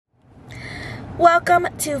Welcome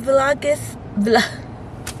to oh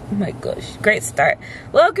my gosh, great start.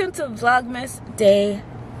 Welcome to Vlogmas Day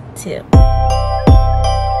 2.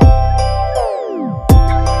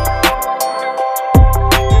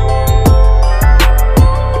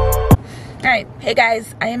 Alright, hey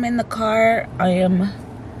guys, I am in the car. I am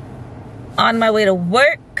on my way to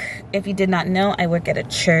work. If you did not know, I work at a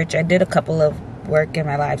church. I did a couple of work in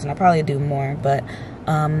my lives and I'll probably do more, but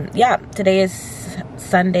yeah, today is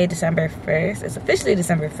Sunday, December 1st. It's officially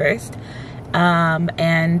December 1st.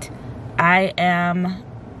 And I am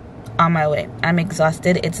on my way. I'm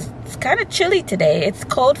exhausted. It's kind of chilly today. It's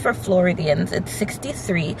cold for Floridians. It's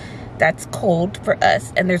 63. That's cold for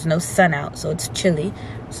us, and there's no sun out, so it's chilly.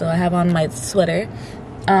 So I have on my sweater.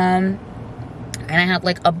 And I have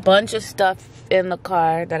like a bunch of stuff in the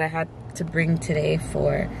car that I had to bring today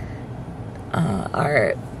for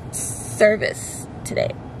our service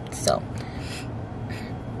today. So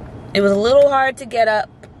it was a little hard to get up,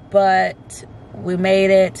 but we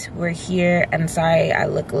made it. We're here. And sorry, I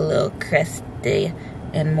look a little crusty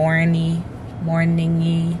and morningy,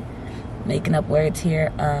 making up words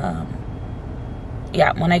here.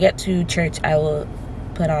 Yeah, when I get to church, I will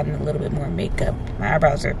put on a little bit more makeup. My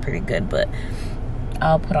eyebrows are pretty good, but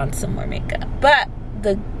I'll put on some more makeup. But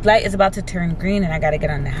the light is about to turn green and I gotta get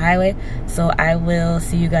on the highway, so I will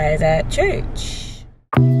see you guys at church.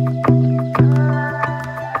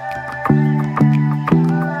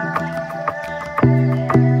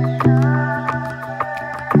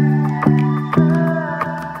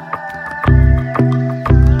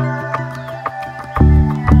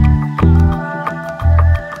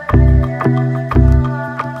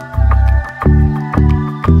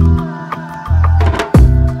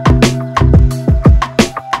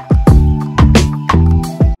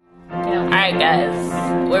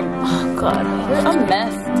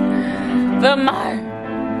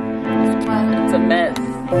 It's a mess.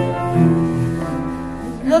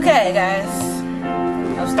 Okay, guys,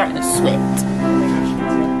 I'm starting to sweat.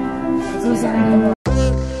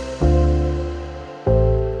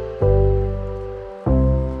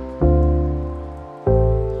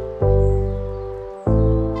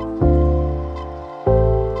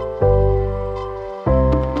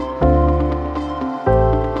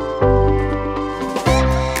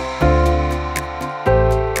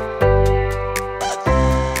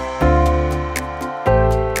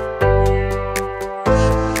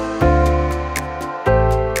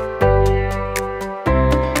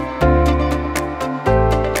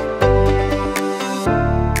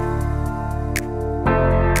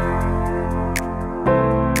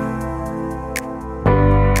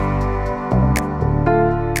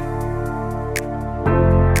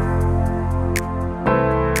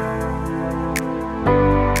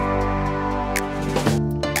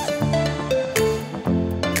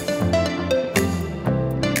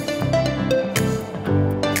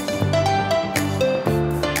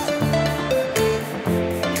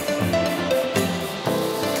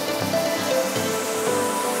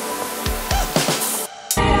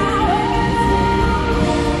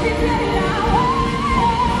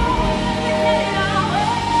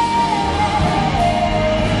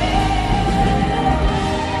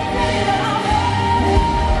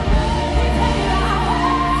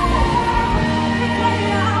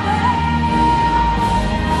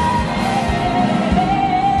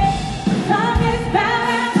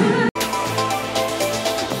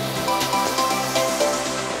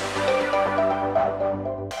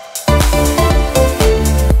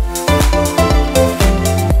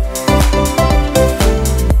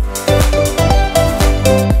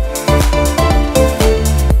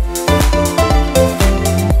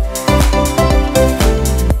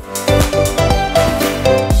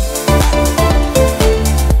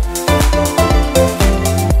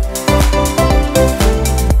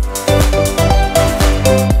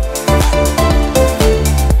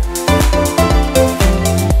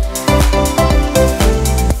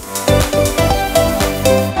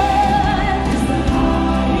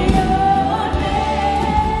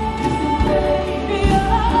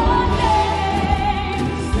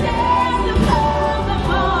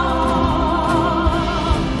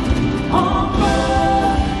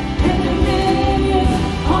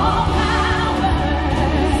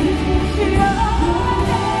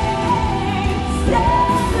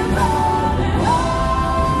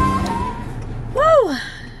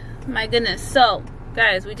 My goodness. So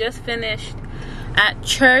guys, we just finished at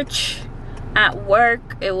church, at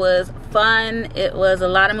work. It was fun. It was a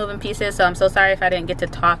lot of moving pieces, so I'm so sorry if I didn't get to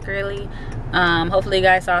talk early. Hopefully you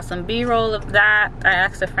guys saw some b-roll of that. I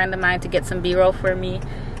asked a friend of mine to get some b-roll for me,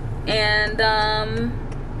 and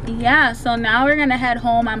yeah, so now we're gonna head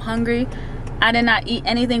home. I'm hungry. I did not eat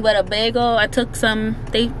anything but a bagel. I took some,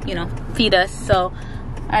 they, you know, feed us. So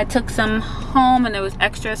I took some home and there was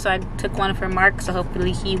extra. So I took one for Mark. So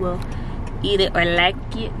hopefully he will eat it or like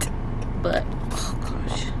it. But, oh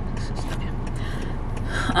gosh. This is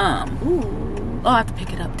ooh. Oh, I have to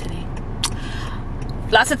pick it up today.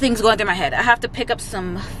 Lots of things going through my head. I have to pick up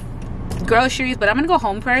some groceries, but I'm gonna go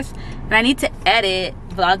home first. And I need to edit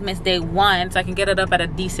Vlogmas day 1 so I can get it up at a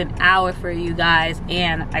decent hour for you guys.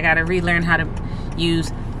 And I gotta relearn how to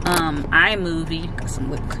use iMovie. Got some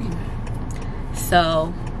whipped cream.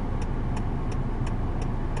 So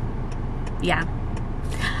yeah.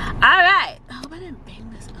 Alright. I hope I didn't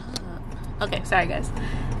bang this up. Okay, sorry guys.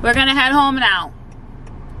 We're gonna head home now.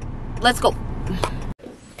 Let's go.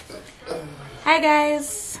 Hi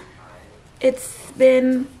guys. It's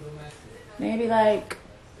been maybe like,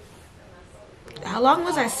 how long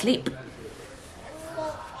was I asleep?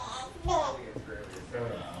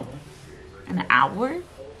 An hour?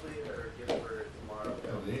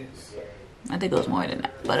 I think it was more than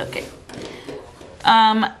that, but okay.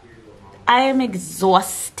 I am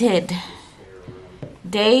exhausted.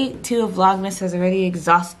 Day 2 of Vlogmas has already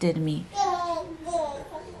exhausted me.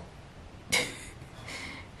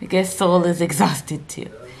 I guess Soul is exhausted too.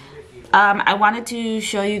 I wanted to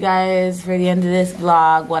show you guys for the end of this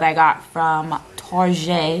vlog what I got from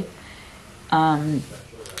Target.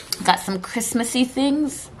 Got some Christmassy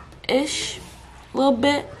things-ish, a little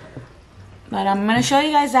bit. But I'm going to show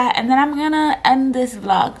you guys that, and then I'm going to end this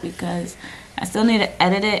vlog because I still need to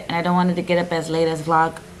edit it, and I don't want it to get up as late as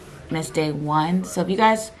Vlogmas Day 1. So if you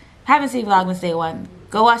guys haven't seen Vlogmas Day 1,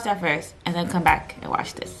 go watch that first, and then come back and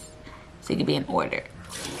watch this so you can be in order.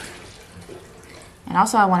 And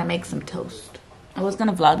also I want to make some toast. I was going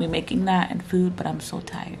to vlog me making that and food, but I'm so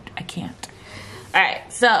tired. I can't.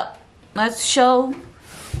 Alright, so let's show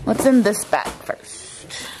what's in this bag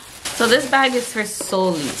first. So this bag is for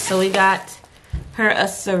Soli. So we got her a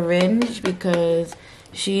syringe because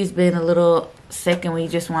she's been a little sick and we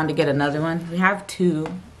just wanted to get another one. We have 2.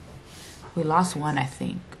 We lost one, I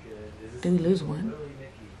think. Did we lose one?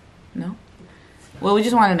 No? Well, we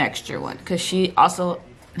just want an extra one because she also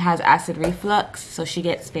has acid reflux, so she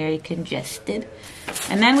gets very congested.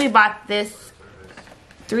 And then we bought this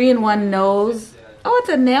 3-in-1 nose. Oh, it's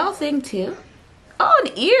a nail thing too. Oh,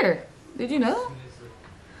 an ear. Did you know?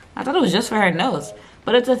 I thought it was just for her nose,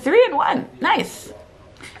 but it's a 3-in-1. Nice.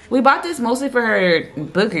 We bought this mostly for her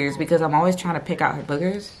boogers because I'm always trying to pick out her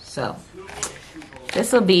boogers. So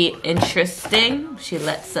this will be interesting. She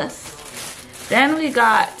lets us. Then we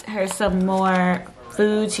got her some more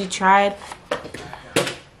food she tried.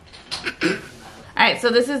 Alright, so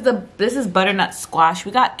this is butternut squash.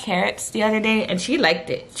 We got carrots the other day and she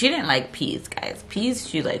liked it. She didn't like peas, guys. Peas,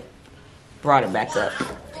 she like brought it back up.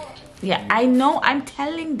 Yeah, I know, I'm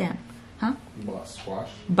telling them. Huh? You bought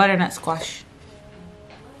squash? Butternut squash.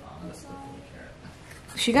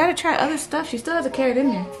 She gotta try other stuff. She still has a carrot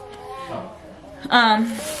in there.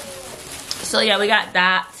 So yeah, we got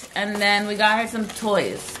that. And then we got her some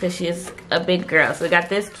toys because she's a big girl. So we got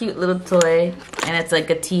this cute little toy and it's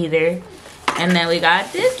like a teeter. And then we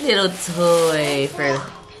got this little toy for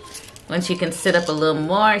when she can sit up a little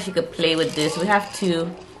more. She could play with this. We have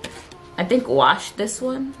to, I think, wash this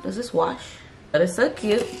one. Does this wash? But it's so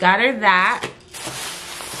cute. Got her that.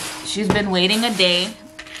 She's been waiting a day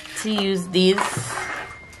to use these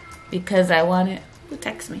because I wanted, who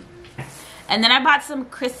texts me? And then I bought some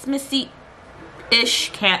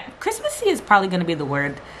Christmassy-ish Christmassy is probably going to be the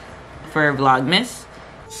word for Vlogmas.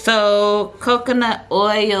 So, coconut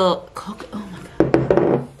oil. Oh my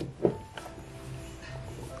god.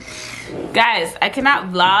 Guys, I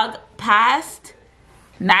cannot vlog past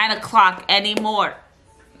 9 o'clock anymore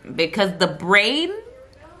because the brain,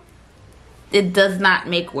 it does not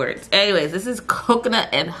make words. Anyways, this is coconut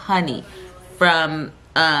and honey from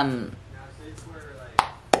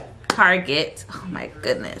Target. Oh my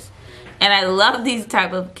goodness. And I love these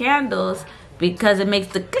type of candles because it makes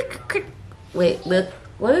the crick. Wait, look.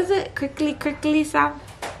 What is it? Crickly sound?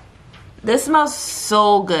 This smells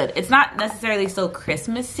so good. It's not necessarily so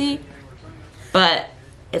Christmassy, but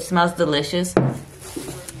it smells delicious.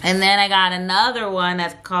 And then I got another one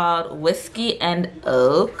that's called Whiskey and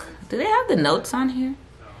Oak. Do they have the notes on here?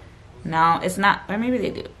 No, it's not. Or maybe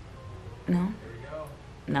they do. No?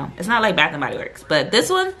 No, it's not like Bath & Body Works. But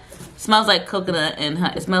this one smells like coconut and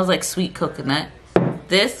honey. It smells like sweet coconut.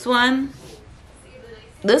 This one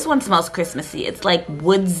smells Christmassy. It's like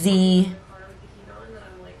woodsy,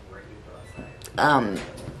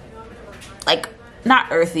 like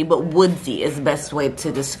not earthy, but woodsy is the best way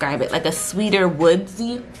to describe it. Like a sweeter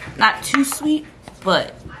woodsy, not too sweet,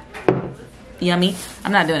 but yummy.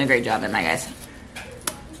 I'm not doing a great job at my guys.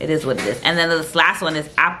 It is what it is. And then this last one is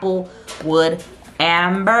Applewood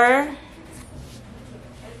Amber.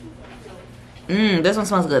 This one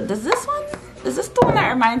smells good. Is this the one that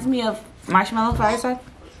reminds me of Marshmallow Fireside?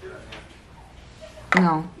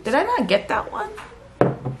 No. Did I not get that one?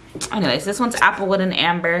 Anyways, this one's Applewood and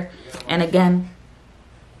Amber. And again,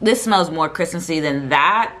 this smells more Christmassy than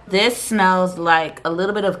that. This smells like a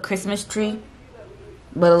little bit of Christmas tree,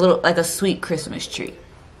 but a little like a sweet Christmas tree.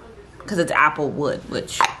 Because it's Applewood,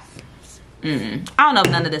 which, I don't know if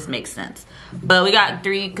none of this makes sense. But we got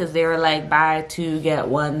 3 because they were like buy 2, get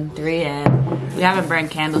 1, 3. And we haven't burned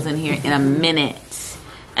candles in here in a minute.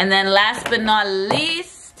 And then last but not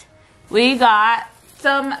least, we got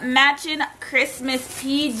some matching Christmas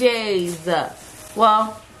PJs.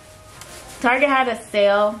 Well, Target had a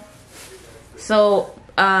sale. So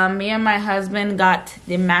me and my husband got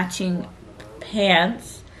the matching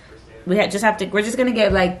pants. We're just gonna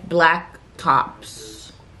get like black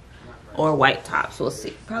tops. Or white tops, we'll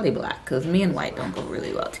see. Probably black, because me and white don't go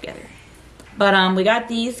really well together. But we got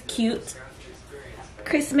these cute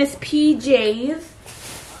Christmas PJs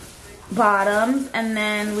bottoms, and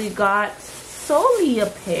then we got Soli a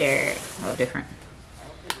pair. Oh, different.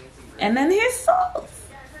 And then here's Sol.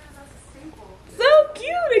 So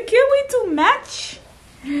cute. I can't wait to match.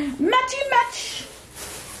 Matchy match.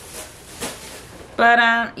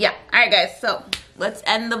 But yeah. Alright guys, so let's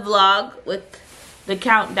end the vlog with the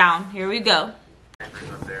countdown. Here we go.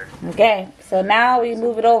 Okay, so now we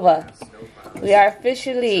move it over. We are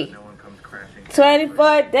officially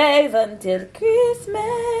 24 days until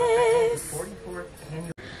Christmas.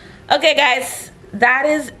 Okay guys, that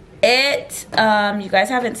is it. You guys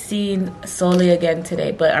haven't seen Soli again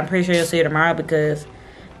today, but I'm pretty sure you'll see her tomorrow because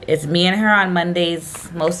it's me and her on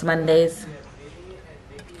Mondays, most Mondays.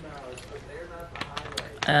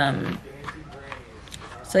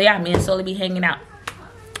 So yeah, me and Soli be hanging out.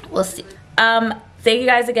 We'll see. Thank you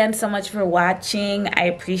guys again so much for watching. I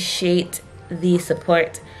appreciate the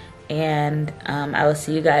support, and I will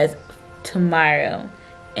see you guys tomorrow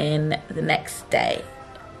and the next day.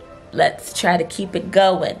 Let's try to keep it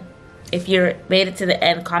going. If you made it to the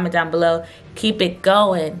end, comment down below. Keep it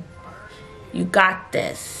going. You got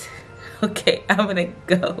this. Okay, I'm gonna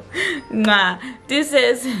go. Mwah.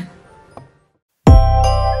 Deuces.